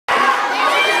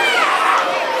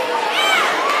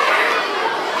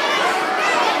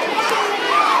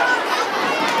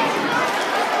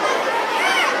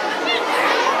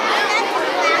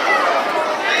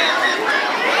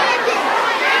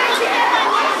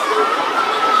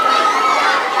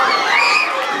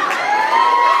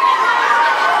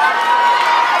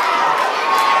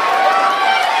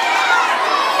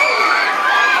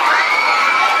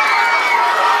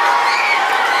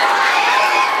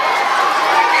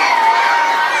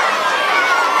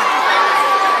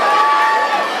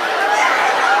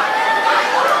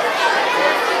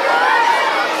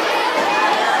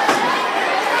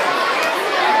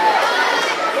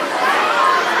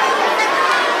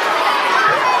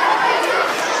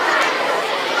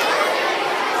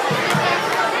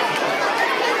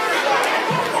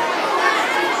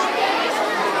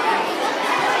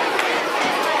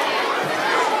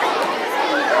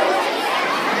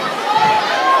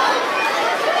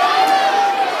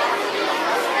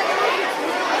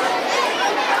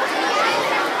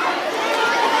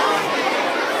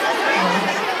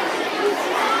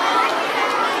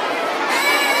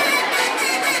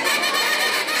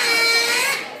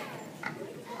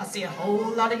see a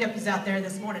whole lot of yuppies out there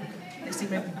this morning. They seem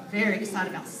to be very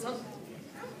excited about something.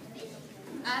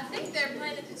 I think they're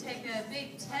planning to take a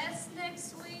big test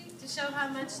next week to show how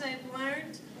much they've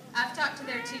learned. I've talked to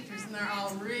their teachers and they're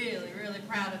all really, really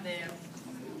proud of them.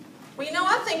 Well, you know,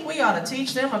 I think we ought to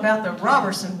teach them about the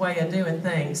Robertson way of doing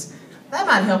things. That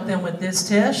might help them with this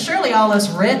test. Surely all us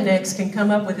rednecks can come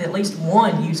up with at least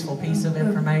one useful piece of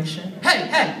information.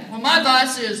 Hey, well, my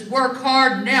advice is work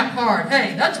hard and nap hard.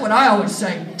 Hey, that's what I always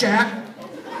say, Jack.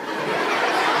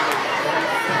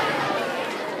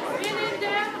 When in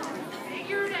doubt,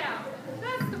 figure it out.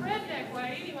 That's the redneck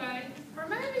way anyway. Or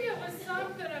maybe it was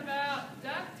something about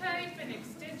duct tape and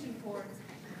extension cords.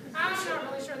 I'm not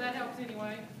really sure that helps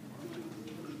anyway.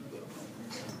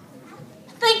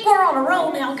 I think we're on a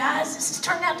roll now, guys. This has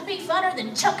turned out to be funner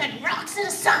than chucking rocks at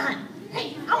a sign.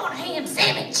 Hey, I want a ham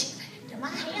sandwich. Do my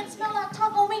hands smell like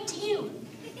taco meat to you?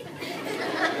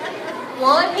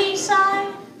 What'd he say?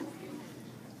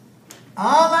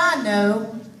 All I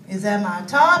know is that my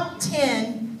top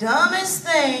 10 dumbest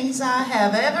things I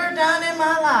have ever done in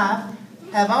my life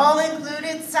have all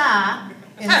included Psy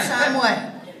in some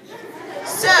way.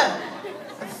 So,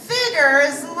 I figure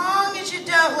as long as you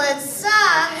don't let Psy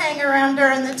hang around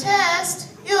during the test,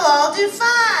 you'll all do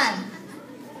fine.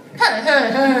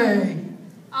 Hey.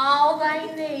 All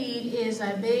they need is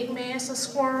a big mess of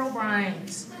squirrel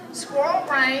brains. Squirrel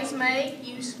brains make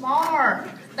you smart.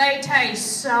 They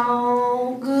taste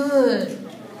so good.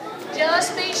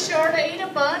 Just be sure to eat a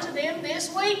bunch of them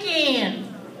this weekend.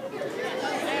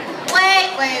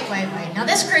 Wait. Now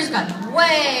this crew's gotten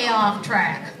way off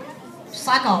track. Just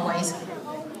like always.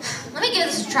 Let me give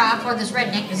this a try before this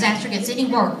redneck disaster gets any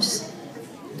worse.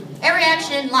 Every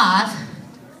action in life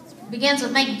begins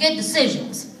with making good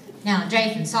decisions. Now,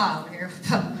 Jake and Saw over here,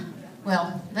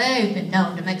 well, they've been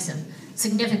known to make some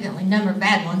significantly numbered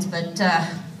bad ones, but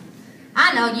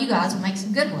I know you guys will make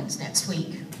some good ones next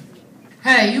week.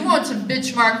 Hey, you want some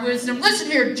benchmark wisdom?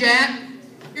 Listen here, Jack.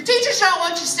 Your teachers don't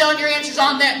want you spelling your answers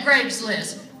on that grades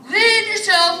list. Leave your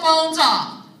cell phones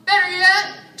off. Better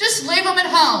yet, just leave them at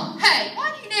home. Hey,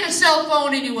 why do you need a cell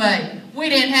phone anyway? We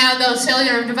didn't have those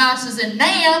cellular devices in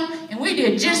NAM, and we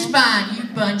did just fine, you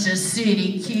bunch of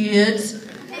city kids.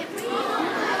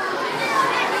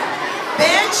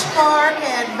 Benchmark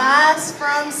advice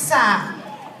from Psy.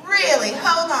 Really,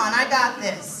 hold on, I got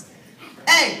this.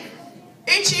 Hey,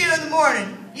 each of you in the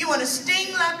morning, you want to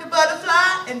sting like a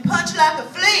butterfly and punch like a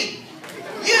flea.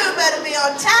 You better be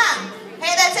on time.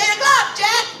 Hey, that's 8 o'clock,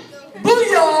 Jack.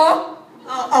 Booyah!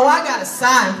 Oh, I got a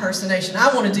Psy impersonation.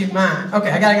 I want to do mine. Okay,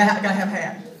 I gotta have a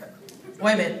hat.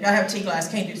 Wait a minute, gotta have a tea glass.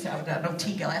 Can't do Psy without no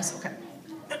tea glass. Okay.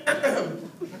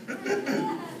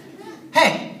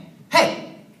 Hey.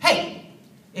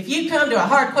 If you come to a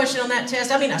hard question on that test,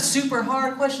 I mean a super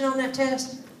hard question on that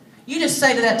test, you just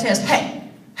say to that test, hey,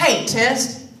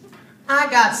 test, I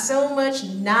got so much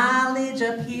knowledge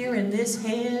up here in this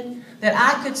head that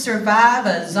I could survive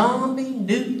a zombie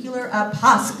nuclear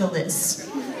apocalypse.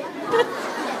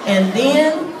 And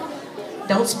then,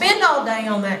 don't spend all day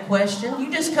on that question.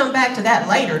 You just come back to that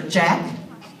later, Jack.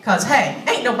 Because, hey,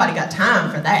 ain't nobody got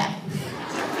time for that.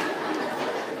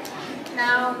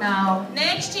 No.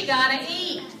 Next you gotta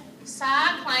eat.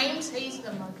 Psy claims he's the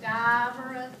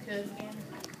MacGyver of cooking.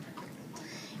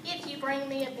 If you bring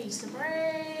me a piece of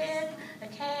bread, a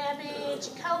cabbage,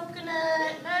 a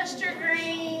coconut, mustard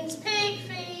greens, pig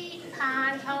feet,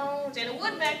 pine cones, and a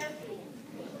woodpecker,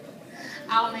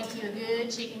 I'll make you a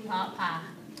good chicken pot pie.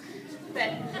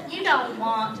 But you don't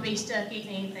want to be stuck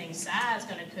eating anything Psy's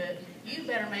gonna cook. You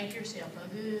better make yourself a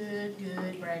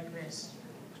good breakfast.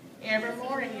 Every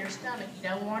morning your stomach, you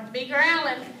don't want it to be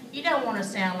growling. You don't want to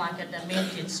sound like a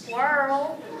demented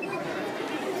squirrel. Did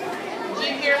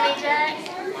you hear me, Jack?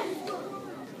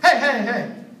 Hey.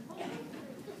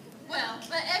 Well,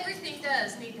 but everything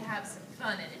does need to have some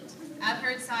fun in it. I've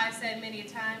heard Cy say many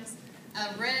times,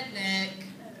 a redneck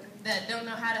that don't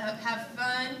know how to have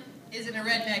fun isn't a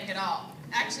redneck at all.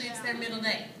 Actually, it's their middle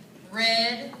name.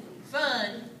 Red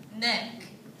Fun Neck.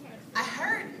 I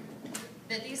heard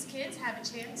that these kids have a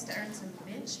chance to earn some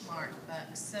benchmark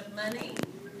bucks, some money.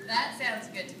 That sounds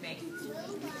good to me.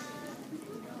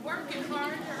 Working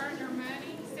hard to earn your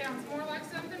money sounds more like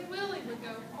something Willie would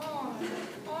go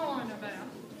on about.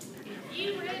 If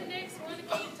you rednecks want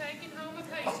to keep taking home a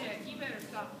paycheck, you better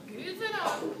stop goozing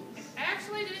off and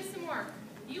actually do some work.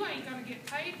 You ain't going to get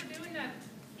paid for doing nothing.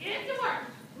 Get to work.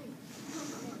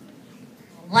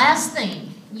 Last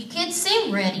thing, you kids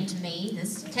seem ready to me.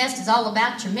 This test is all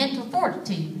about your mental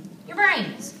fortitude, your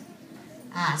brains.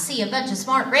 I see a bunch of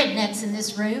smart rednecks in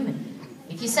this room, and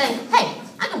if you say, hey,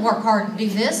 I can work hard and do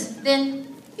this,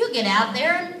 then you'll get out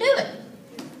there and do it.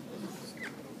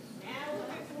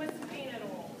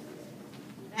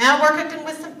 And we're cooking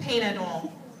with some peanut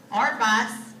oil. Our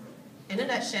advice, in a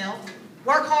nutshell,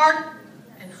 work hard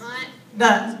and hunt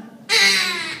the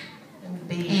and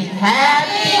be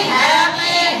happy,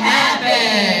 happy,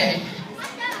 happy.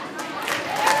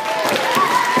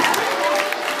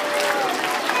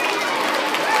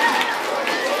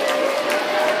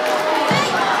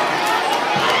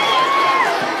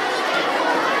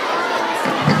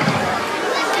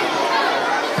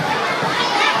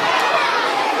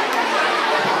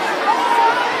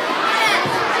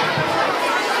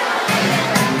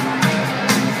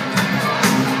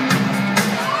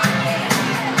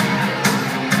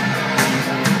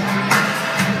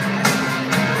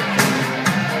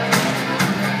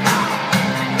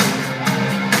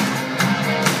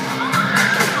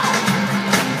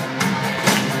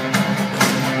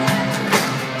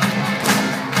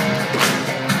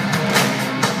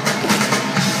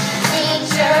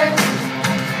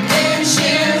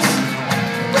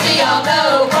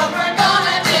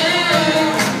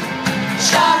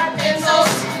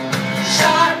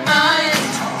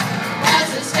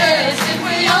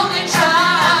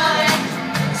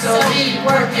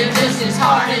 Working just as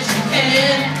hard as you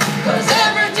can, 'cause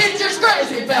every teacher's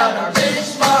crazy about our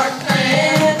benchmark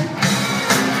plan.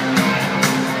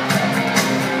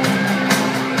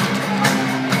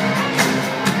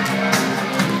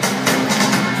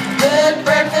 Good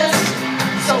breakfast,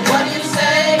 so what do you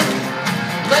say?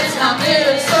 Let's not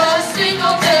miss a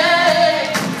single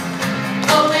day.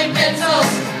 Only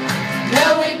pencils,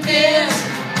 no weekends.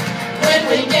 When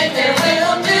we get there,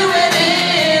 we'll do it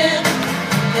in.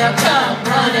 They'll come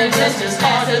running just as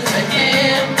fast as they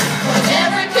can. But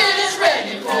every